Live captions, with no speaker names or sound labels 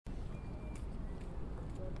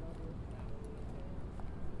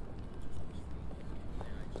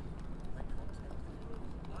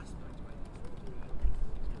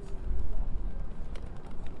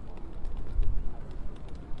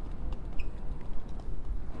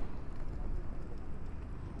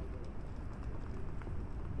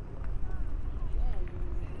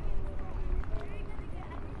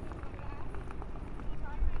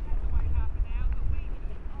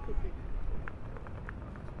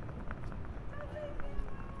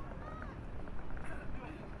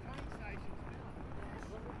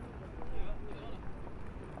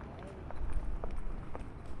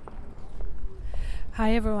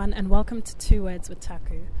Hi everyone and welcome to Two Words with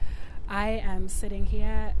Taku. I am sitting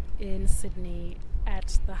here in Sydney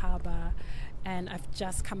at the harbour and I've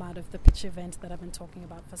just come out of the pitch event that I've been talking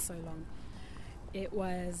about for so long. It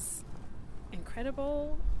was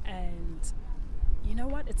incredible and you know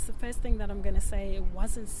what? It's the first thing that I'm going to say. It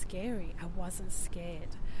wasn't scary. I wasn't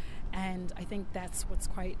scared. And I think that's what's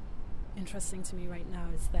quite interesting to me right now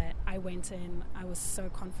is that I went in, I was so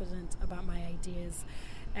confident about my ideas.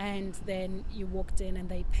 And then you walked in and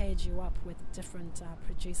they paired you up with different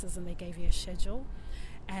producers and they gave you a schedule.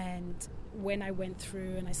 And when I went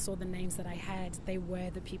through and I saw the names that I had, they were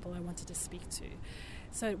the people I wanted to speak to.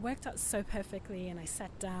 So it worked out so perfectly and I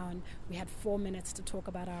sat down. We had 4 minutes to talk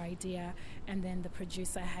about our idea and then the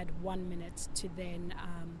producer had 1 minute to then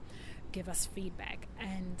give us feedback.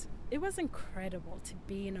 And it was incredible to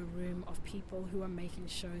be in a room of people who are making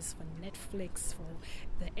shows for Netflix, for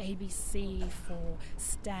the ABC, for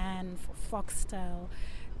Stan, for Foxtel,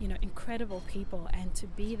 you know, incredible people. And to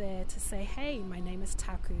be there to say, hey, my name is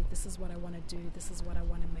Taku, this is what I want to do, this is what I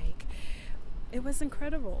want to make. It was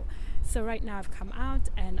incredible. So right now I've come out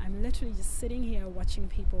and I'm literally just sitting here watching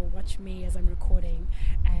people watch me as I'm recording.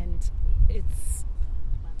 And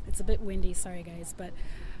it's a bit windy, sorry guys, but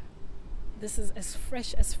this is as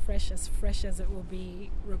fresh as it will be,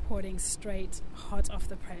 reporting straight hot off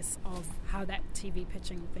the press of how that TV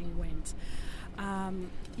pitching thing went.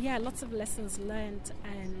 Lots of lessons learned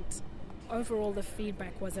and overall the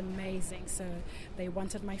feedback was amazing. So they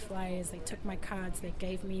wanted my flyers, they took my cards, they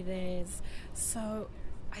gave me theirs. So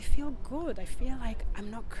I feel good. I feel like I'm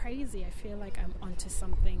not crazy. I feel like I'm onto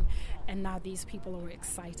something and now these people are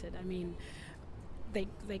excited. I mean, They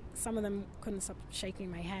some of them couldn't stop shaking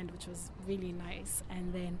my hand, which was really nice.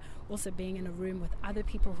 And then also being in a room with other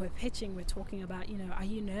people who are pitching, we're talking about, you know, are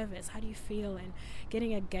you nervous? How do you feel? And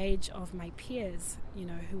getting a gauge of my peers, you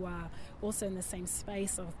know, who are also in the same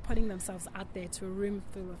space of putting themselves out there to a room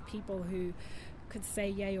full of people who could say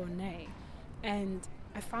yay or nay. And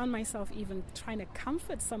I found myself even trying to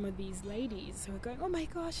comfort some of these ladies who are going, oh my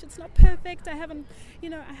gosh, it's not perfect. I haven't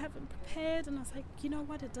prepared. And I was like, you know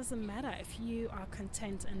what? It doesn't matter. If you are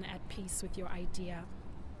content and at peace with your idea,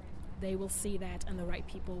 they will see that and the right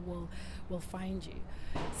people will find you.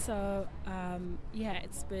 So,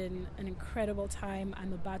 it's been an incredible time.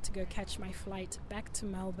 I'm about to go catch my flight back to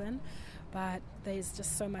Melbourne, but there's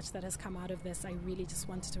just so much that has come out of this. I really just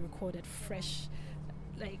wanted to record it fresh,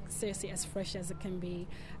 like seriously as fresh as it can be.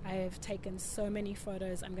 I've taken so many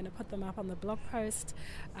photos. I'm going to put them up on the blog post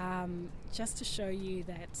just to show you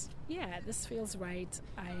that this feels right.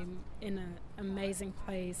 I'm in an amazing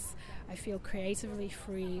place. I feel creatively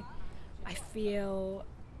free. I feel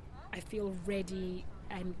ready,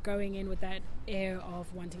 and going in with that air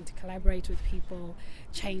of wanting to collaborate with people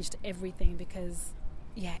changed everything because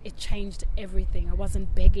it changed everything. I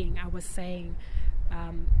wasn't begging, I was saying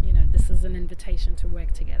this is an invitation to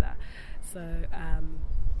work together. So,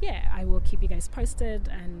 I will keep you guys posted,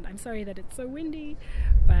 and I'm sorry that it's so windy,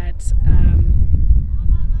 but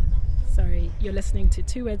sorry, you're listening to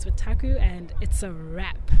Two Words with Taku, and it's a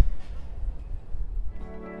wrap.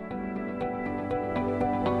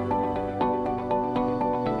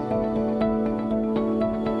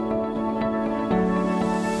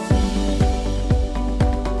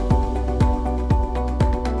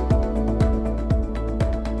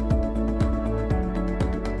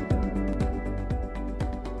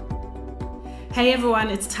 Hey everyone,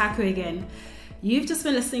 it's Taku again. You've just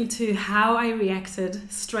been listening to how I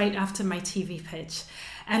reacted straight after my TV pitch.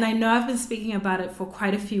 And I know I've been speaking about it for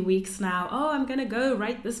quite a few weeks now. Oh, I'm going to go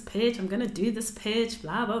write this pitch. I'm going to do this pitch,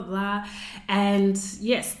 blah, blah, blah. And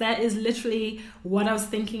yes, that is literally what I was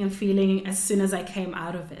thinking and feeling as soon as I came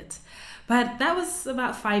out of it. But that was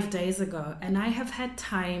about 5 days ago. And I have had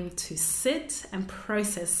time to sit and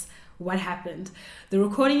process what happened. The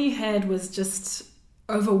recording you heard was just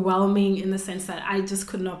overwhelming in the sense that I just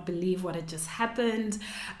could not believe what had just happened.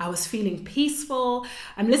 I was feeling peaceful.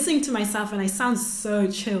 I'm listening to myself and I sound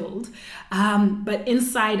so chilled. But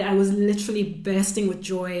inside I was literally bursting with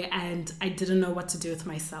joy and I didn't know what to do with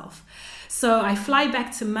myself. So I fly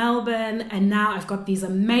back to Melbourne and now I've got these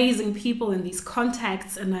amazing people and these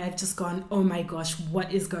contacts and I've just gone, oh my gosh,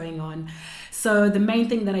 what is going on? So the main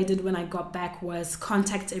thing that I did when I got back was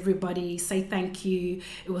contact everybody, say thank you.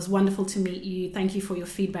 It was wonderful to meet you. Thank you for your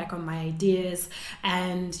feedback on my ideas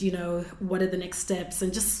and, what are the next steps?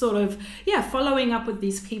 And just sort of, following up with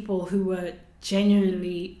these people who were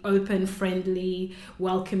genuinely open, friendly,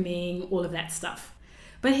 welcoming, all of that stuff.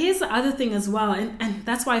 But here's the other thing as well, and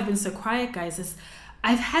that's why I've been so quiet, guys, is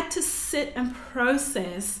I've had to sit and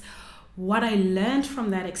process what I learned from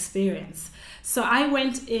that experience. So I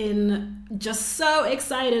went in just so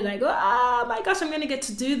excited, like, oh my gosh, I'm going to get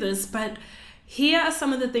to do this. But here are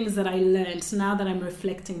some of the things that I learned now that I'm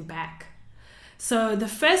reflecting back. So the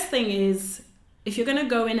first thing is, if you're going to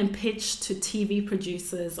go in and pitch to TV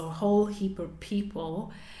producers or a whole heap of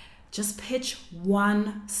people, just pitch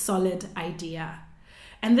one solid idea.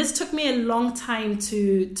 And this took me a long time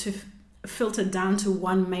to filter down to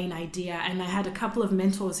one main idea. And I had a couple of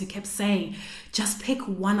mentors who kept saying, just pick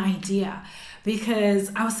one idea.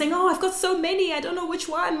 Because I was saying, oh, I've got so many, I don't know which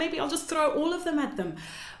one. Maybe I'll just throw all of them at them.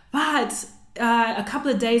 But a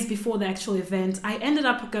couple of days before the actual event, I ended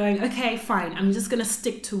up going, okay, fine, I'm just going to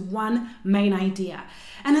stick to one main idea.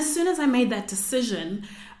 And as soon as I made that decision,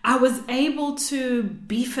 I was able to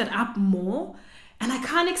beef it up more. And I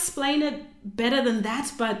can't explain it better than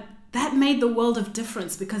that, but that made the world of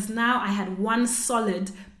difference, because now I had one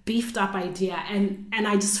solid beefed up idea, and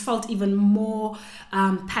I just felt even more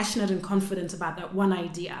passionate and confident about that one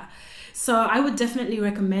idea. So I would definitely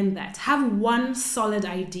recommend that. Have one solid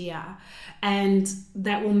idea, and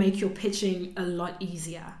that will make your pitching a lot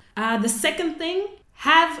easier. The second thing,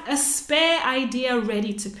 have a spare idea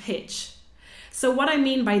ready to pitch. So what I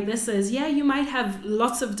mean by this is, yeah, you might have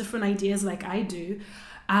lots of different ideas like I do,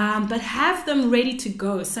 but have them ready to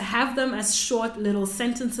go. So have them as short little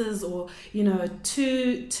sentences, or,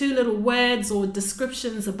 two little words or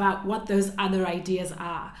descriptions about what those other ideas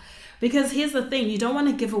are. Because here's the thing, you don't want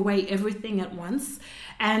to give away everything at once,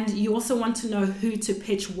 and you also want to know who to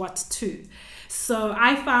pitch what to. So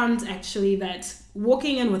I found actually that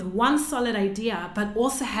walking in with one solid idea, but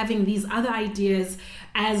also having these other ideas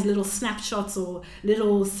as little snapshots or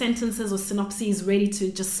little sentences or synopses ready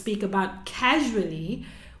to just speak about casually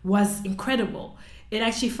was incredible. It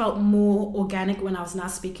actually felt more organic when I was now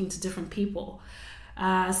speaking to different people.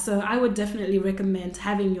 So I would definitely recommend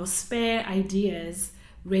having your spare ideas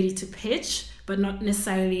ready to pitch, but not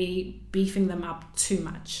necessarily beefing them up too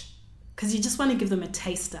much, because you just want to give them a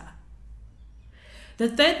taster. The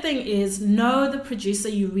third thing is, know the producer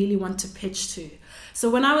you really want to pitch to. So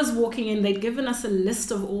when I was walking in, they'd given us a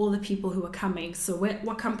list of all the people who were coming. So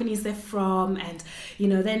what companies they're from, and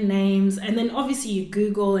their names. And then obviously you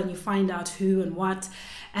Google and you find out who and what.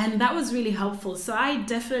 And that was really helpful. So I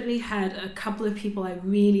definitely had a couple of people I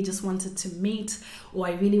really just wanted to meet, or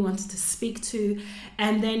I really wanted to speak to.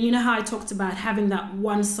 And then how I talked about having that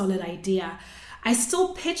one solid idea. I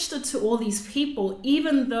still pitched it to all these people,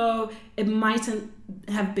 even though it mightn't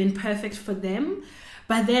have been perfect for them.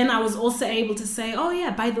 But then I was also able to say, oh yeah,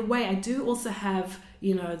 by the way, I do also have,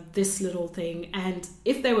 this little thing. And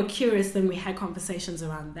if they were curious, then we had conversations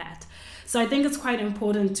around that. So I think it's quite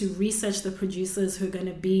important to research the producers who are going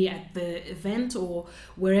to be at the event or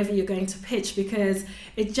wherever you're going to pitch, because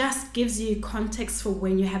it just gives you context for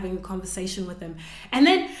when you're having a conversation with them. And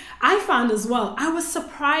then I found as well, I was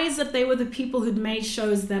surprised that they were the people who'd made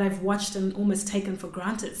shows that I've watched and almost taken for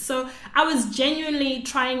granted. So I was genuinely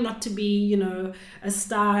trying not to be, a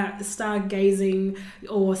stargazing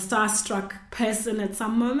or starstruck person at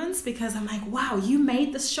some moments, because I'm like, wow, you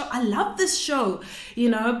made this show. I love this show,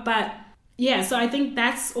 but yeah, so I think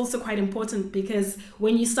that's also quite important, because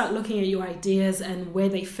when you start looking at your ideas and where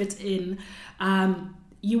they fit in,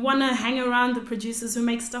 you want to hang around the producers who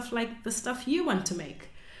make stuff like the stuff you want to make.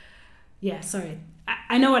 Yeah, sorry.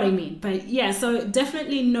 I know what I mean. But yeah, so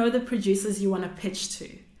definitely know the producers you want to pitch to.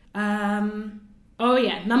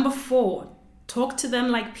 Number 4, talk to them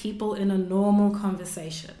like people in a normal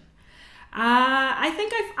conversation. I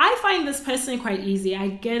think I find this personally quite easy. I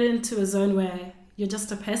get into a zone where you're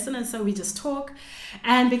just a person, and so we just talk.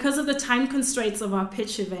 And because of the time constraints of our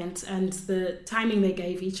pitch event and the timing they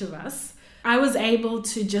gave each of us, I was able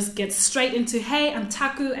to just get straight into, hey, I'm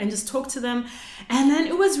Taku, and just talk to them. And then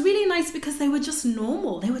it was really nice because they were just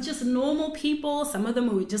normal. They were just normal people. Some of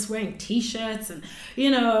them were just wearing t-shirts and,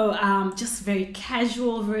 just very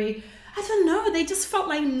casual, very, I don't know, they just felt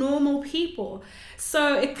like normal people.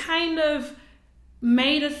 So it kind of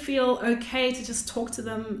made it feel okay to just talk to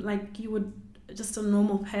them like you would just a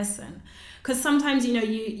normal person. Because sometimes,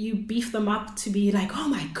 you beef them up to be like, oh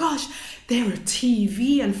my gosh, they're a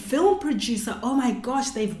TV and film producer. Oh my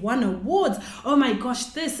gosh, they've won awards. Oh my gosh,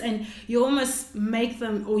 this. And you almost make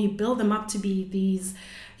them, or you build them up to be these,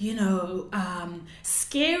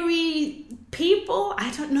 scary people. I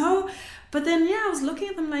don't know. But then, I was looking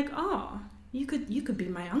at them like, oh, you could be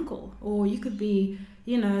my uncle, or you could be,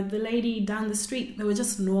 the lady down the street. They were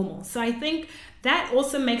just normal. So I think that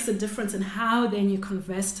also makes a difference in how then you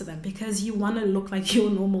converse to them, because you want to look like you're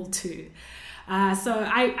normal too. So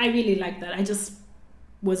I really like that. I just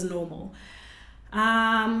was normal.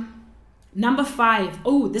 Number 5,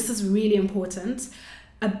 oh, this is really important.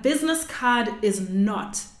 A business card is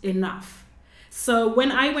not enough. So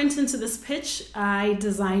when I went into this pitch, I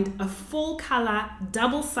designed a full color,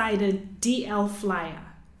 double-sided DL flyer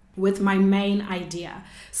with my main idea.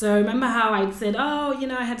 So remember how I said, oh,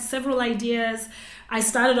 I had several ideas. I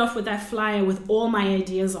started off with that flyer with all my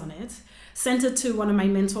ideas on it, sent it to one of my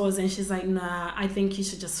mentors, and she's like, nah, I think you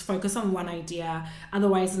should just focus on one idea.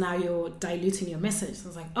 Otherwise, now you're diluting your message. So I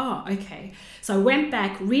was like, oh, okay. So I went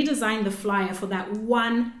back, redesigned the flyer for that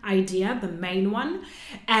one idea, the main one,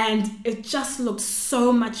 and it just looked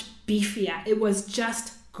so much beefier. It was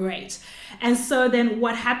just great. And so then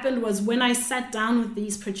what happened was when I sat down with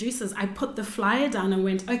these producers, I put the flyer down and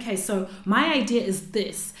went, okay, so my idea is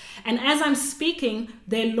this. And as I'm speaking,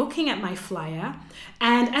 they're looking at my flyer.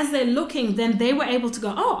 And as they're looking, then they were able to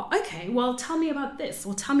go, oh, okay, well, tell me about this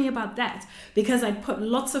or tell me about that. Because I put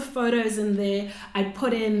lots of photos in there. I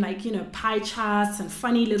put in pie charts and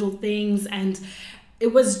funny little things. And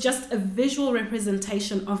it was just a visual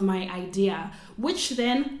representation of my idea, which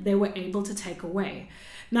then they were able to take away.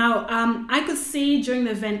 Now, I could see during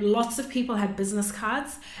the event, lots of people had business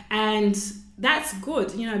cards, and that's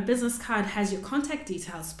good. A business card has your contact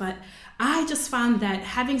details, but I just found that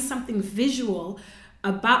having something visual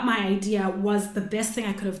about my idea was the best thing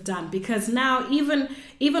I could have done, because now even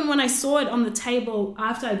when I saw it on the table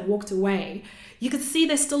after I'd walked away, you could see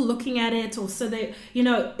they're still looking at it, or so they,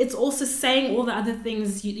 it's also saying all the other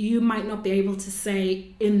things you might not be able to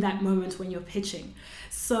say in that moment when you're pitching.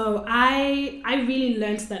 So I really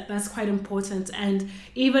learned that that's quite important. And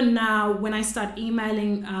even now, when I start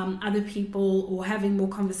emailing other people or having more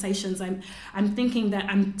conversations, I'm thinking that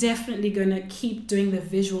I'm definitely going to keep doing the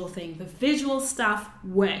visual thing. The visual stuff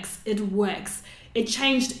works. It works. It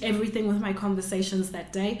changed everything with my conversations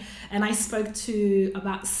that day. And I spoke to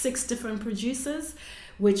about 6 different producers,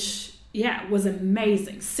 which, was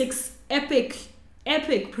amazing. 6 epic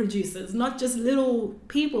producers, not just little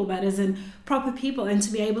people, but as in proper people. And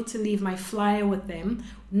to be able to leave my flyer with them,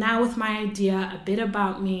 now with my idea, a bit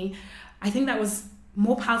about me, I think that was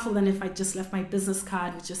more powerful than if I just left my business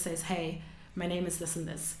card, which just says, hey, my name is this and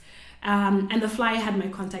this. And the flyer had my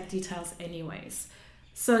contact details anyways.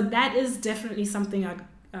 So that is definitely something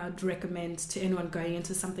I'd recommend to anyone going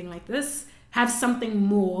into something like this. Have something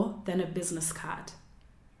more than a business card.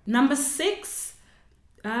 Number 6,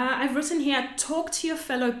 I've written here, talk to your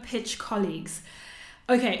fellow pitch colleagues.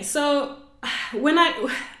 Okay, so when I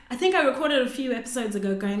think I recorded a few episodes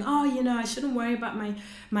ago going, I shouldn't worry about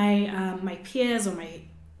my peers or my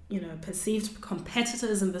perceived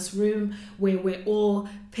competitors in this room where we're all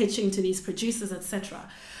pitching to these producers, etc.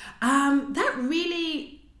 That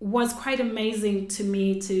really was quite amazing to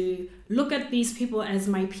me to look at these people as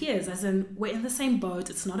my peers, as in we're in the same boat.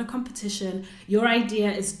 It's not a competition. Your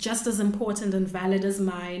idea is just as important and valid as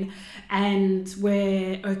mine, and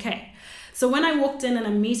we're okay. So when I walked in and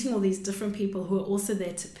I'm meeting all these different people who are also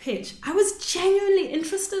there to pitch, I was genuinely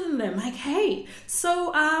interested in them. Like, hey,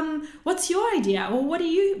 so what's your idea? Or what are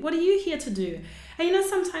you here to do? And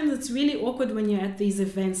sometimes it's really awkward when you're at these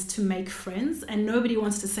events to make friends and nobody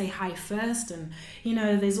wants to say hi first. And,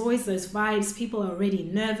 there's always those vibes. People are already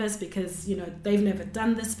nervous because, they've never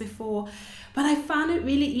done this before. But I found it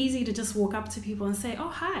really easy to just walk up to people and say, oh,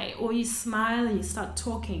 hi. Or you smile and you start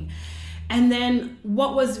talking. And then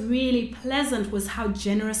what was really pleasant was how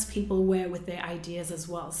generous people were with their ideas as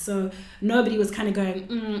well. So nobody was kind of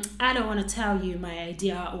going, I don't want to tell you my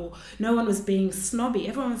idea, or no one was being snobby.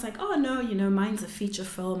 Everyone was like, oh, no, mine's a feature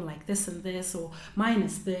film like this and this, or mine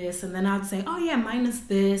is this. And then I'd say, oh, yeah, mine is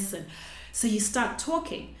this. And so you start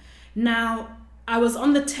talking. Now, I was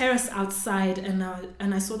on the terrace outside and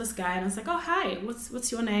I saw this guy and I was like, oh, hi, what's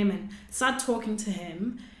your name? And started talking to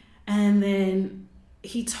him. And then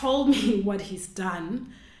he told me what he's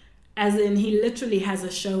done, as in he literally has a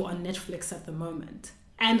show on Netflix at the moment.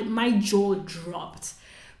 And my jaw dropped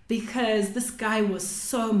because this guy was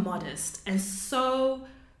so modest and so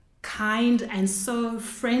kind and so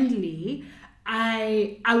friendly.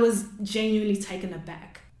 I was genuinely taken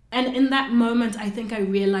aback. And in that moment, I think I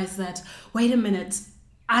realized that, wait a minute,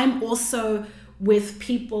 I'm also with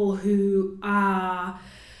people who are...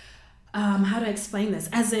 how do I explain this?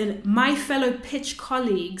 As in, my fellow pitch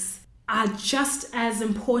colleagues are just as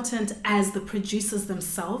important as the producers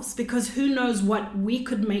themselves, because who knows what we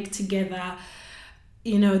could make together,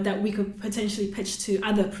 that we could potentially pitch to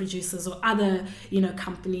other producers or other,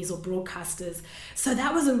 companies or broadcasters. So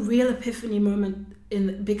that was a real epiphany moment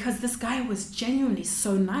because this guy was genuinely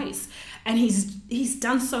so nice, and he's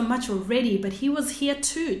done so much already, but he was here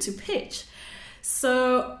too to pitch.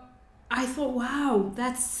 So I I thought, wow,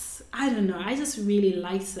 I don't know, I just really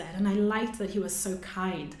liked that. And I liked that he was so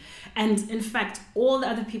kind. And in fact, all the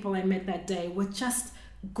other people I met that day were just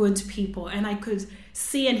good people. And I could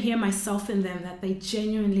see and hear myself in them, that they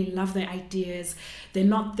genuinely love their ideas. They're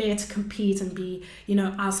not there to compete and be,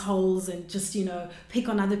 assholes and just, pick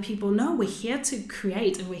on other people. No, we're here to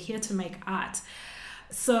create and we're here to make art.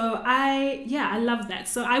 So I love that.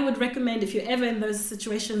 So I would recommend, if you're ever in those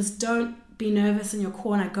situations, don't be nervous in your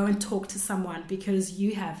corner. Go and talk to someone, because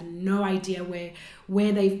you have no idea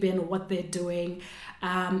where they've been or what they're doing.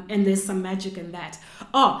 And there's some magic in that.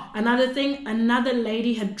 Oh, another thing, another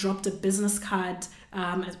lady had dropped a business card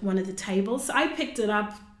at one of the tables. So I picked it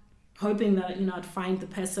up, hoping that, I'd find the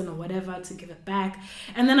person or whatever to give it back.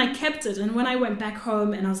 And then I kept it. And when I went back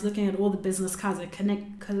home and I was looking at all the business cards I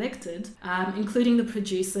collected, including the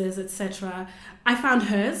producers, etc., I found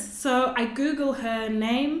hers. So I Google her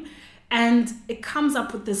name, and it comes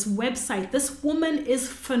up with this website. This woman is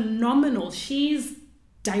phenomenal. She's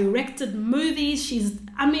directed movies.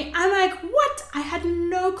 I'm like, what? I had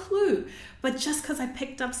no clue. But just because I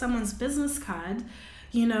picked up someone's business card,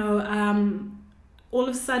 all of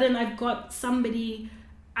a sudden I've got somebody.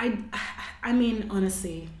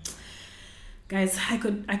 Honestly, guys, I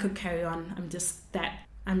could carry on. I'm just that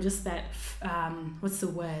what's the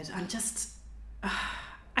word?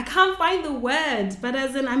 I can't find the word, but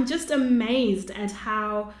as in, I'm just amazed at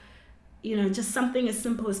how, just something as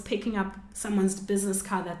simple as picking up someone's business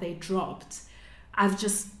card that they dropped. I've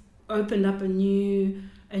just opened up a new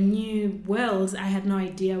world I had no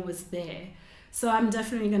idea was there. So I'm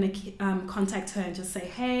definitely going to contact her and just say,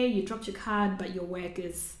 hey, you dropped your card, but your work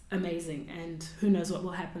is amazing, and who knows what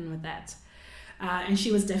will happen with that. And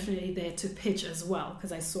she was definitely there to pitch as well,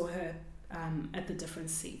 because I saw her at the different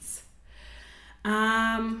seats.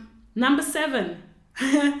 Number 7,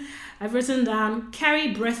 I've written down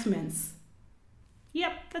Carrie breath mints.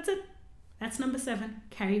 Yep, that's it. That's number 7,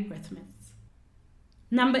 Carrie breath mints.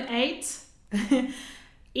 Number 8,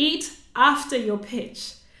 eat after your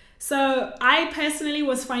pitch. So I personally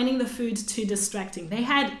was finding the food too distracting. They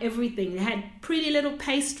had everything. They had pretty little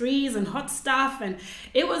pastries and hot stuff, and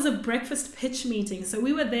it was a breakfast pitch meeting. So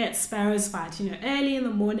we were there at Sparrow's Fight, early in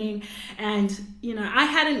the morning, and I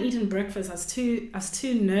hadn't eaten breakfast. I was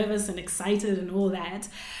too nervous and excited and all that.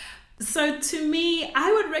 So to me,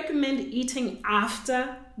 I would recommend eating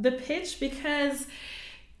after the pitch, because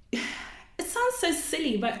it sounds so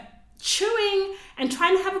silly, but chewing and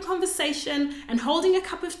trying to have a conversation and holding a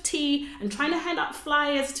cup of tea and trying to hand out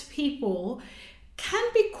flyers to people can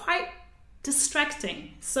be quite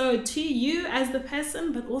distracting. So to you as the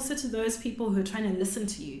person, but also to those people who are trying to listen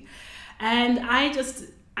to you. And I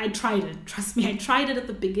tried it. Trust me, I tried it at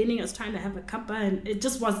the beginning. I was trying to have a cuppa and it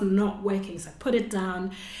just was not working. So I put it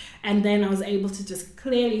down, and then I was able to just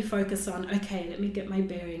clearly focus on, okay, let me get my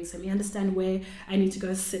bearings. Let me understand where I need to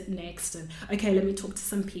go sit next. And okay, let me talk to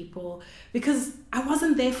some people, because I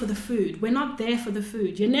wasn't there for the food. We're not there for the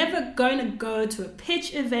food. You're never going to go to a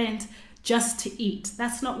pitch event just to eat.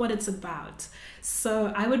 That's not what it's about.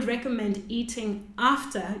 So I would recommend eating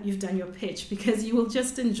after you've done your pitch, because you will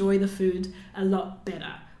just enjoy the food a lot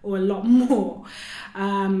better, or a lot more.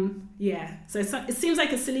 So it seems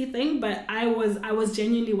like a silly thing, but I was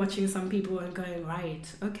genuinely watching some people and going, right,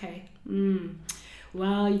 okay,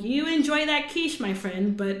 well, you enjoy that quiche, my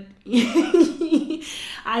friend, but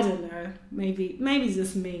I don't know, maybe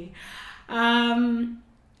just me.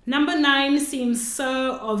 Number 9 seems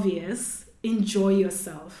so obvious. Enjoy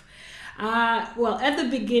yourself. Well, at the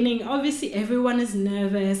beginning, obviously everyone is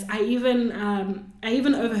nervous. I even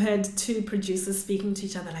overheard 2 producers speaking to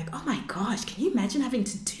each other like, oh my gosh, can you imagine having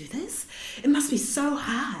to do this? It must be so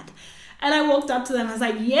hard. And I walked up to them, I was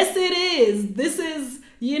like, yes, it is. This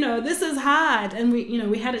is hard. And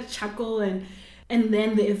we had a chuckle, and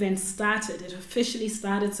then the event started. It officially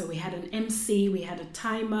started. So we had an MC, we had a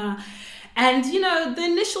timer. And, the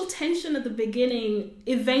initial tension at the beginning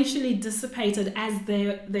eventually dissipated as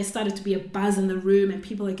there started to be a buzz in the room, and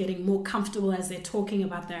people are getting more comfortable as they're talking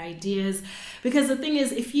about their ideas. Because the thing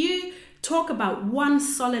is, if you talk about one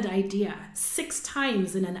solid idea 6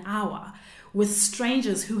 times in an hour with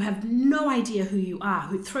strangers who have no idea who you are,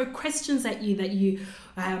 who throw questions at you that you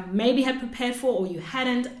maybe had prepared for or you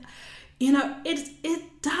hadn't,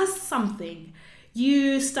 it does something.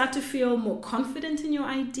 You start to feel more confident in your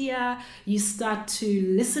idea. You start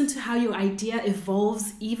to listen to how your idea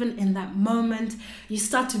evolves even in that moment. You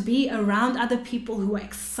start to be around other people who are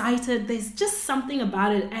excited. There's just something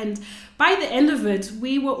about it. And by the end of it,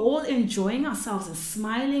 we were all enjoying ourselves and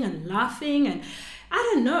smiling and laughing. I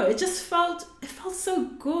don't know, it felt so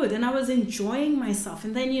good, and I was enjoying myself.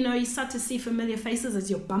 And then, you start to see familiar faces as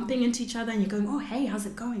you're bumping into each other and you're going, oh, hey, how's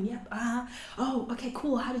it going? Yep. Oh, okay,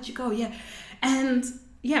 cool. How did you go? Yeah. And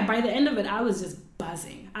yeah, by the end of it, I was just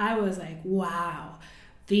buzzing. I was like, wow,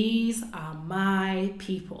 these are my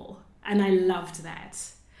people. And I loved that.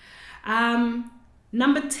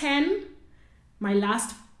 Number 10, my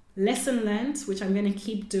last lesson learned, which I'm going to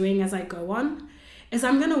keep doing as I go on, is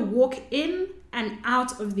I'm going to walk in and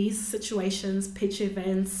out of these situations, pitch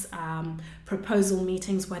events, proposal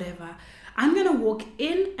meetings, whatever. I'm going to walk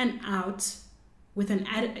in and out with an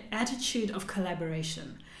attitude of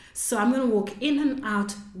collaboration. So I'm going to walk in and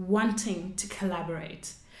out wanting to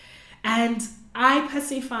collaborate. And I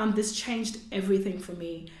personally found this changed everything for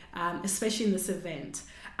me, especially in this event.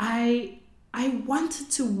 I wanted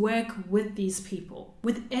to work with these people,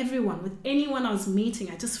 with everyone, with anyone I was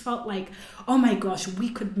meeting. I just felt like, oh my gosh, we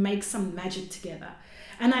could make some magic together.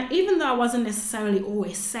 And even though I wasn't necessarily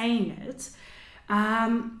always saying it,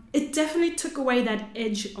 it definitely took away that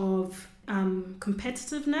edge of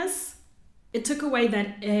competitiveness. It took away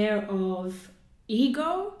that air of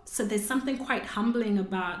ego. So there's something quite humbling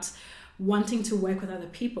about wanting to work with other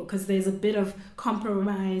people, because there's a bit of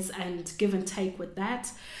compromise and give and take with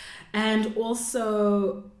that. And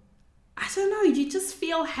also, I don't know, you just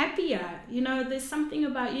feel happier. There's something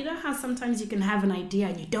about, how sometimes you can have an idea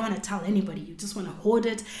and you don't want to tell anybody. You just want to hoard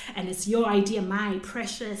it, and it's your idea, my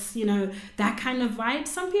precious, that kind of vibe.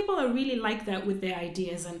 Some people are really like that with their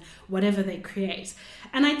ideas and whatever they create.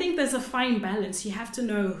 And I think there's a fine balance. You have to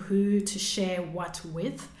know who to share what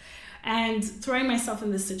with. And throwing myself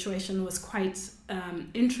in this situation was quite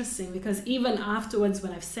interesting, because even afterwards,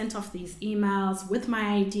 when I've sent off these emails with my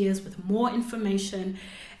ideas, with more information,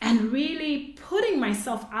 and really putting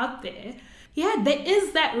myself out there, there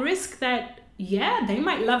is that risk that, they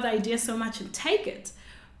might love the idea so much and take it.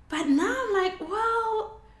 But now I'm like,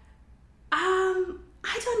 well,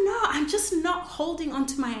 I don't know. I'm just not holding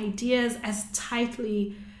onto my ideas as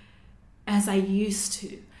tightly as I used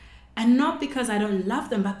to. And not because I don't love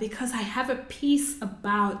them, but because I have a piece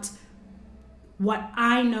about what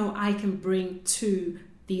I know I can bring to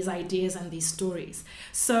these ideas and these stories.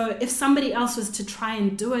 So if somebody else was to try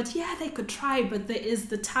and do it, they could try, but there is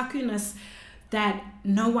the taku-ness that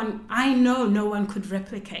I know no one could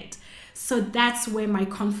replicate. So that's where my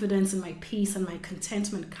confidence and my peace and my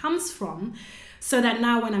contentment comes from. So that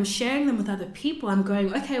now when I'm sharing them with other people, I'm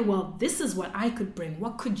going, okay, well, this is what I could bring.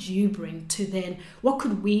 What could you bring to then? What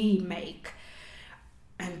could we make?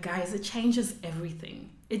 And guys, it changes everything.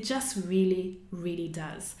 It just really, really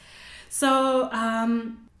does. So,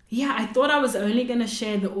 I thought I was only going to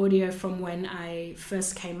share the audio from when I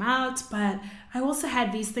first came out, but I also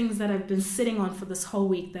had these things that I've been sitting on for this whole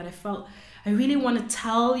week that I felt I really want to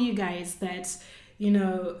tell you guys that,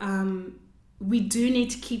 we do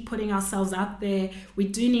need to keep putting ourselves out there. We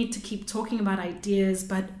do need to keep talking about ideas,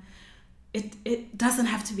 but it doesn't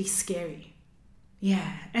have to be scary.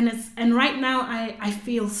 Yeah, and right now I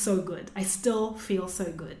feel so good. I still feel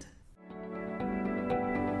so good.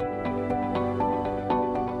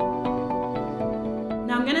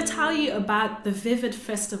 Now I'm going to tell you about the Vivid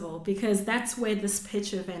Festival, because that's where this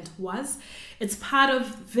pitch event was. It's part of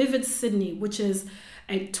Vivid Sydney, which is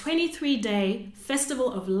a 23-day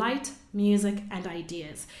festival of light, music, and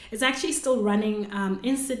ideas. It's actually still running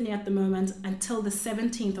in Sydney at the moment until the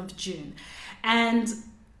 17th of June. And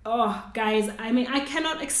guys, I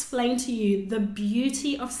cannot explain to you the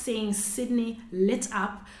beauty of seeing Sydney lit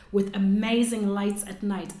up with amazing lights at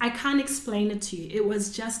night. I can't explain it to you. It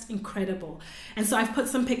was just incredible. And so I've put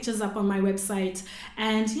some pictures up on my website.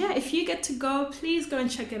 And if you get to go, please go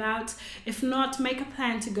and check it out. If not, make a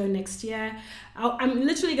plan to go next year. I'm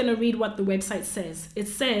literally going to read what the website says. It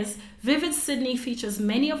says, Vivid Sydney features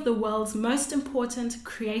many of the world's most important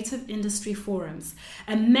creative industry forums,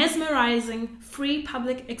 a mesmerizing free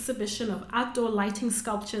public exhibition of outdoor lighting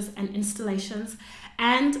sculptures and installations,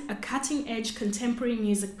 and a cutting-edge contemporary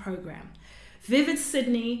music program. Vivid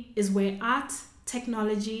Sydney is where art,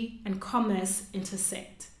 technology, and commerce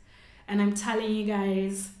intersect. And I'm telling you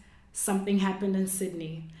guys, something happened in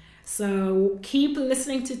Sydney. So keep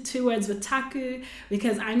listening to Two Words with Taku,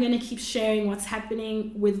 because I'm going to keep sharing what's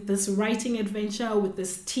happening with this writing adventure, with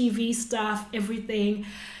this TV stuff, everything.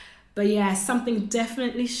 But something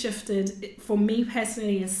definitely shifted for me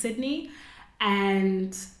personally in Sydney,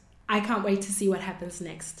 and I can't wait to see what happens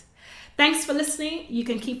next. Thanks for listening. You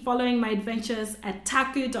can keep following my adventures at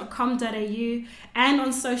taku.com.au and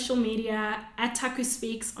on social media at Taku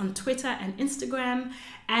Speaks on Twitter and Instagram,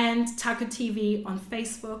 and Taku TV on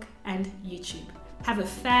Facebook and YouTube. Have a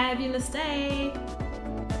fabulous day.